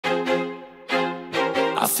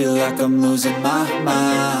I feel like I'm losing my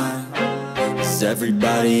mind. Is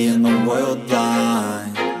everybody in the world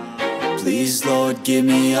blind? Please, Lord, give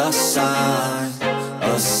me a sign,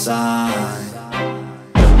 a sign.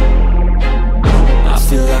 I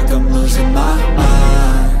feel like I'm losing my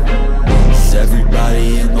mind. Is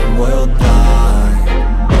everybody in the world blind?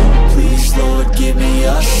 Please, Lord, give me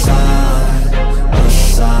a sign, a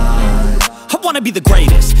sign. I wanna be the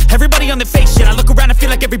greatest. Everybody on the fake shit. I look around and feel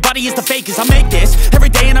like everybody is the fakest. I make this every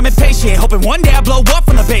day and I'm impatient, hoping one day I blow up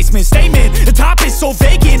from the basement. Statement, the top is so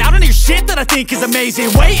vacant. I don't hear shit that I think is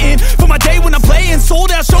amazing. Waiting for my day when I'm playing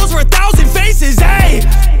sold out shows for 1,000 faces. Hey,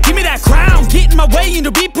 give me that crown, get in my way and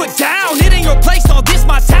to be put down. It ain't your place, all this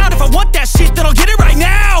my town. If I want that shit, then I'll get it right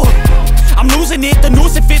now. I'm losing it, the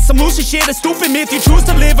noose it fits. I'm losing shit, a stupid myth. You choose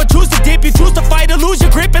to live or choose to dip. You choose to fight or lose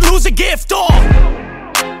your grip and lose a gift.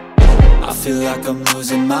 I feel like I'm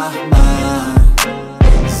losing my mind.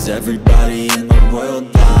 Is everybody in the world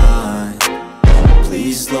blind?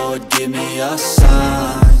 Please, Lord, give me a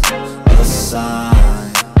sign, a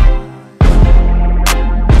sign.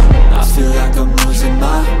 I feel like I'm losing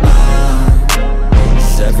my mind.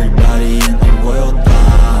 Is everybody in the world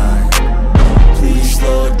blind? Please,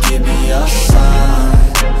 Lord, give me a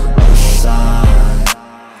sign, a sign.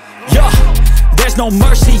 Yeah. There's no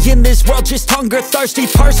mercy in this world, just hunger-thirsty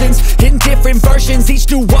persons in different versions. Each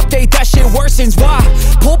new update, that shit worsens. Why?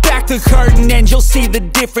 Pull back the curtain and you'll see the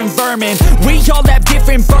different vermin. We all have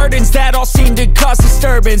different burdens that all seem to cause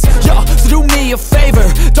disturbance. Yo, so do me a favor,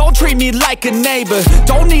 don't treat me like a neighbor.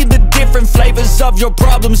 Don't need the different flavors of your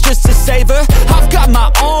problems just to savor. I've got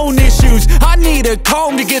my own issues, I need a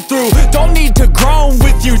comb to get through. Don't need to groan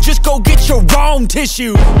with you, just go get your own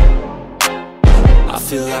tissue. I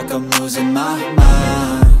feel like I'm losing my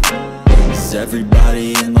mind. Is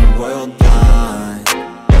everybody in the world blind?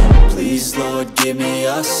 Please, Lord, give me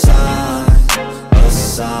a sign, a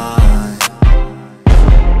sign.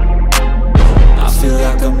 I feel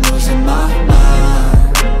like I'm losing my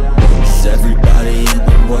mind. Is everybody in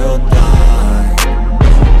the world blind?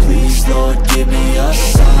 Please, Lord, give me a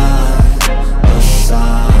sign, a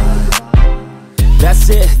sign. That's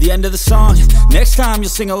it, the end of the song. Next time you'll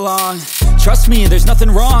sing along. Trust me, there's nothing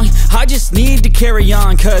wrong. I just need to carry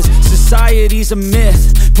on, cause society's a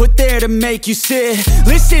myth put there to make you sit.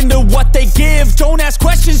 Listen to what they give. Don't ask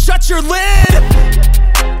questions, shut your lid.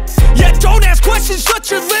 Yeah, don't ask questions, shut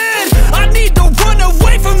your lid. I need to run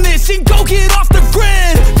away from this and go get off the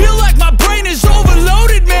grid. Feel like my brain is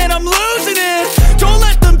overloaded, man, I'm losing it. Don't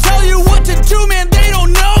let them tell you what to do, man, they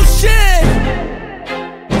don't know shit.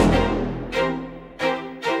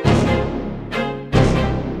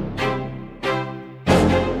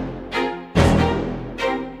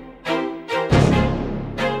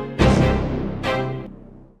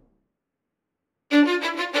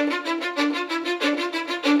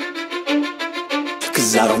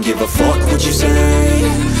 Cause I don't give a fuck what you say.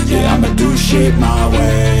 Yeah, I'ma do shit my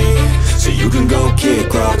way. So you can go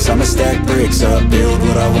kick rocks, I'ma stack bricks up, build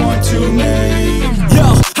what I want to make.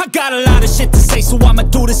 Yo, I got a lot of shit to say, so I'ma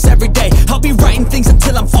do this every day. I'll be writing things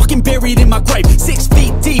until I'm fucking buried in my grave. 6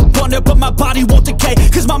 feet deep under, but my body won't decay.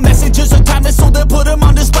 Cause my messages are timeless, so they'll put them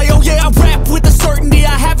on display. Oh yeah, I rap with a certainty,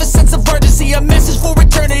 I have a sense of urgency. A message for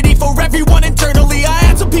eternity, for everyone internally. I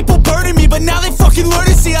had some people burning me, but now they fucking learn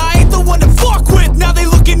to see I ain't the one to fuck with, now they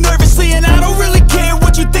looking nervously. And I don't really care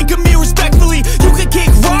what you think of me, respectfully. You can kick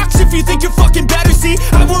rocks if you think you're fucking better, see.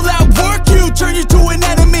 I will outwork you, turn you to an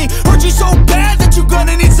enemy. Hurt you so bad that you're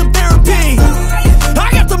gonna need some therapy. I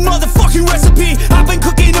got the motherfucking recipe. I've been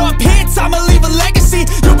cooking up hits, I'ma leave a legacy.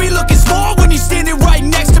 You'll be looking small when you're standing right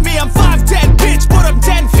next to me. I'm 5'10", bitch, but I'm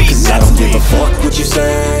 10 feet next to me. Cause I don't give a fuck what you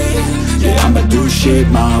say. Yeah, I'ma do shit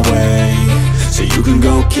my way. So you can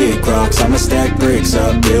go kick rocks, I'ma stack bricks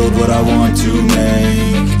up, build what I want to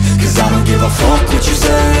make. Cause I don't give a fuck what you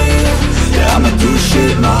say. Yeah, I'ma do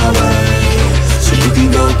shit my way. So you can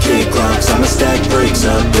go kick rocks, I'ma stack bricks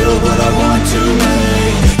up, build what I want to make.